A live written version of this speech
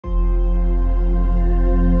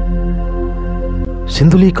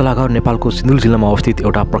सिन्धुली कलाघर नेपालको सिन्धुली जिल्लामा अवस्थित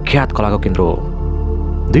एउटा प्रख्यात कलाको केन्द्र हो।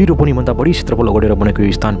 2 रोपनीभन्दा बढी क्षेत्रफल ओगटेर बनेको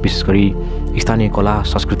यो स्थान विशेष गरी स्थानीय कला,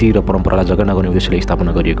 संस्कृति र परम्परालाई जगेर्ना गर्ने उद्देश्यले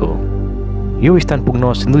स्थापना गरिएको हो। यो स्थान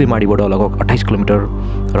पुग्न सिन्धुली माडीबाट लगभग 28 किलोमिटर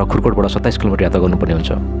र खुर्कोटबाट 27 किलोमिटर यात्रा गर्नुपर्ने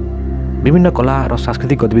हुन्छ। विभिन्न कला र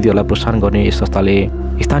सांस्कृतिक गतिविधिहरूलाई प्रोत्साहन गर्ने यस संस्थाले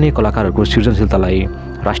स्थानीय कलाकारहरूको सृजनशीलतालाई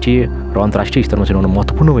राष्ट्रिय र अन्तर्राष्ट्रिय स्तरमा चिनाउन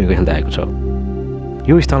महत्त्वपूर्ण भूमिका खेल्दै आएको छ।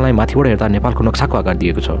 यो स्थानलाई माथिबाट हेर्दा नेपालको नक्साको आकार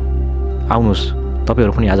दिएको छ। आउनुहोस्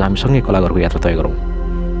तपाईहरु पनि आज हामीसँगै कलाघरको यात्रा तय गरौँ।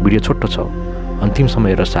 भिडियो छोटो छ, अन्तिमसम्म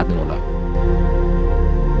हेरेर साथ दिनुहोला।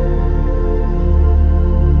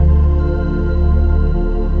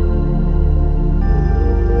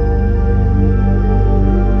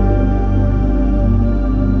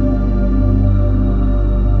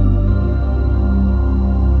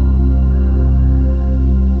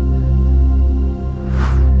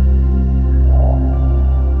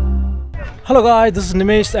 Hello guys, this is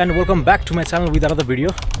Nimesh and welcome back to my channel with another video.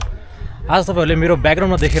 आज तपाईहरुले मेरो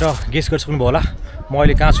ब्याकग्राउन्डमा देखेर गेस गरिसक्नुभयो होला म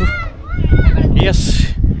अहिले कहाँ छु। यस,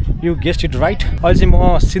 यु गेस्ड इट राइट। अहिले चाहिँ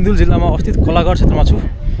म सिन्धुली जिल्लामा अवस्थित कलाघर क्षेत्रमा छु।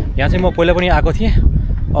 यहाँ चाहिँ म पहिला पनि आएको थिएँ।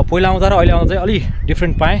 पहिला आउँदा र अहिले आउँदा चाहिँ अलि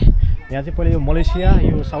डिफ्रेन्ट पाएँ। यहाँ चाहिँ पहिला यो मलेसिया,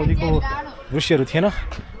 यो साउदीको दृश्यहरू थिएन,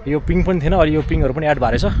 यो पिङ पनि थिएन। अहिले यो पिङहरू पनि एड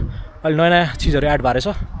भएको रहेछ। अहिले नयाँ नयाँ चिजहरू एड भएको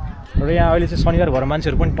रहेछ र यहाँ अहिले चाहिँ शनिबार भएर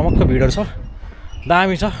मान्छेहरू पनि टमक्क भिडहरू छ,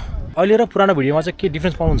 दामी छ। अहिले र पुरानो भिडियोमा चाहिँ के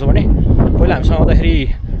डिफ्रेन्स पाउनुहुन्छ भने पहिला हामीसँग आउँदाखेरि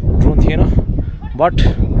ड्रोन थिएन, बट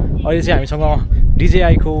अहिले चाहिँ हामीसँग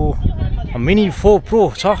DJI-को मिनी 4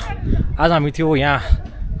 प्रो छ। आज हामी त्यो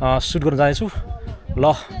यहाँ सुट गर्न जाँदैछु।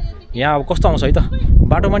 ल यहाँ अब कस्तो आउँछ है त।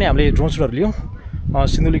 बाटोमा नि हामीले ड्रोन सुटहरू लियौँ,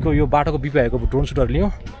 सिन्धुलीको यो बाटोको बिपाएको ड्रोन सुटहरू लियौँ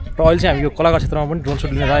र अहिले चाहिँ हामी यो कलाघर क्षेत्रमा पनि ड्रोन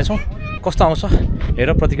सुट लिन जाँदैछौँ। कस्तो आउँछ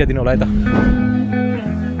हेरेर प्रतिक्रिया दिनु होला है त।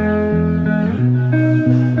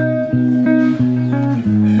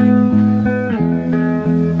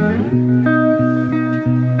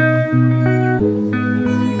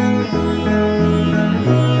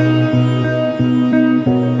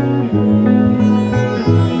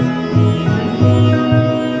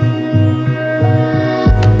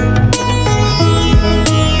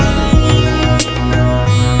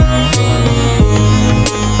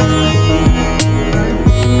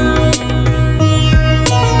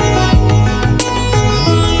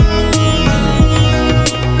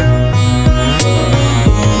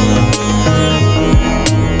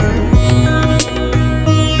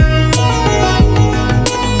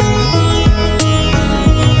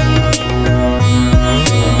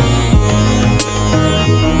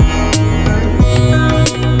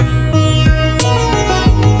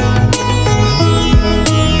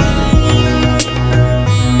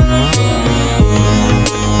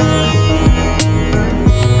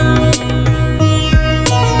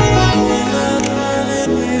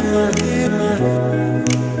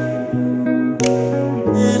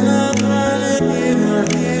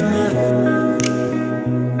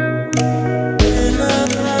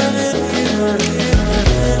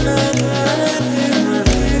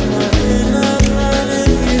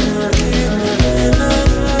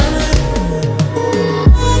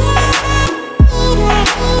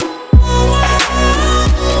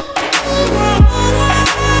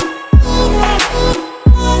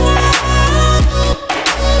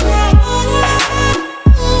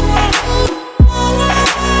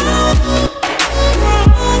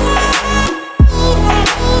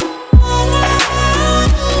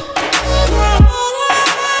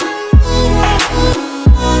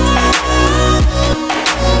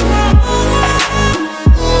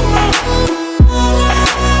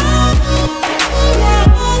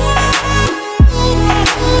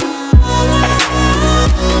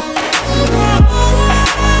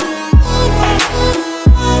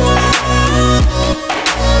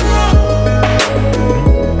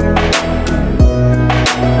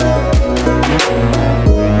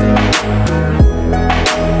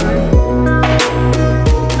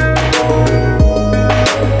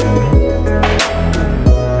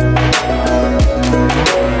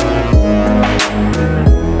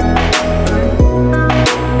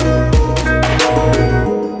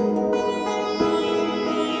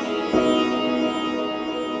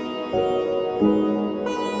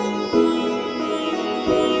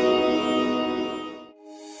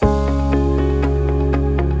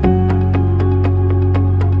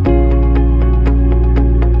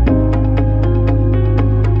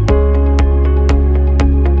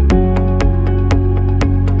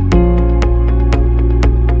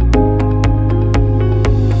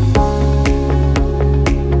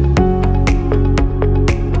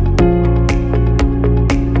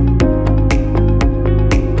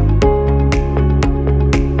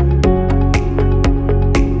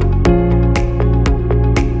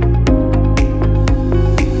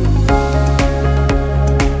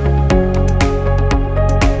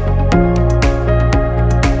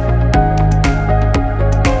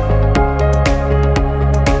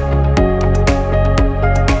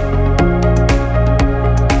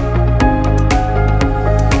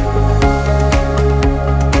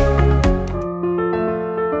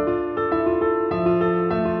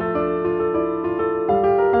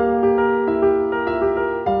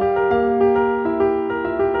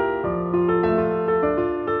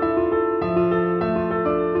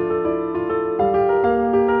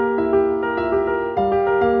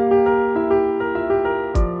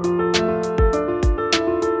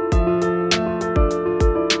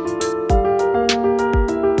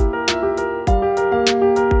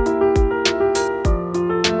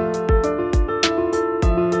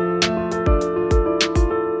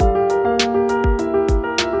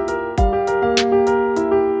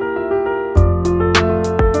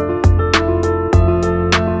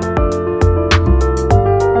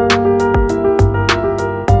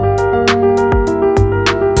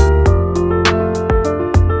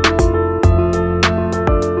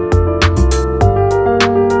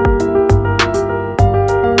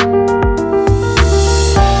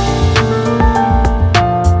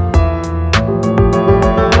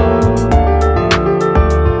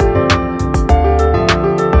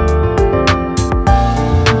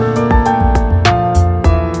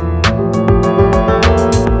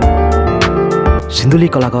 सिन्धुली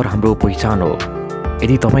कलाघर हाम्रो पहिचान हो।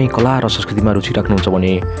 यदि तपाईँ कला र संस्कृतिमा रुचि राख्नुहुन्छ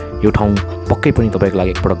भने यो ठाउँ पक्कै पनि तपाईँको लागि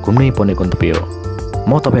एकपटक घुम्नै पर्ने गन्तव्य हो।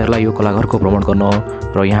 म तपाईँहरूलाई यो कलाघरको भ्रमण गर्न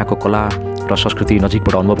र यहाँको कला र संस्कृति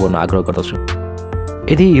नजिकबाट अनुभव गर्न आग्रह गर्दछु।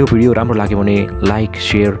 यदि यो भिडियो राम्रो लाग्यो भने लाइक,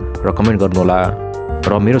 सेयर र कमेन्ट गर्नुहोला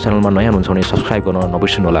र मेरो च्यानलमा नयाँ हुनुहुन्छ भने सब्सक्राइब गर्न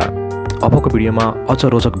नबिर्सनुहोला। अबको भिडियोमा अझ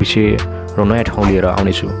रोचक विषय र नयाँ ठाउँ लिएर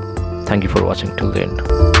आउनेछु। Thank you for watching till the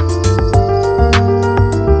and.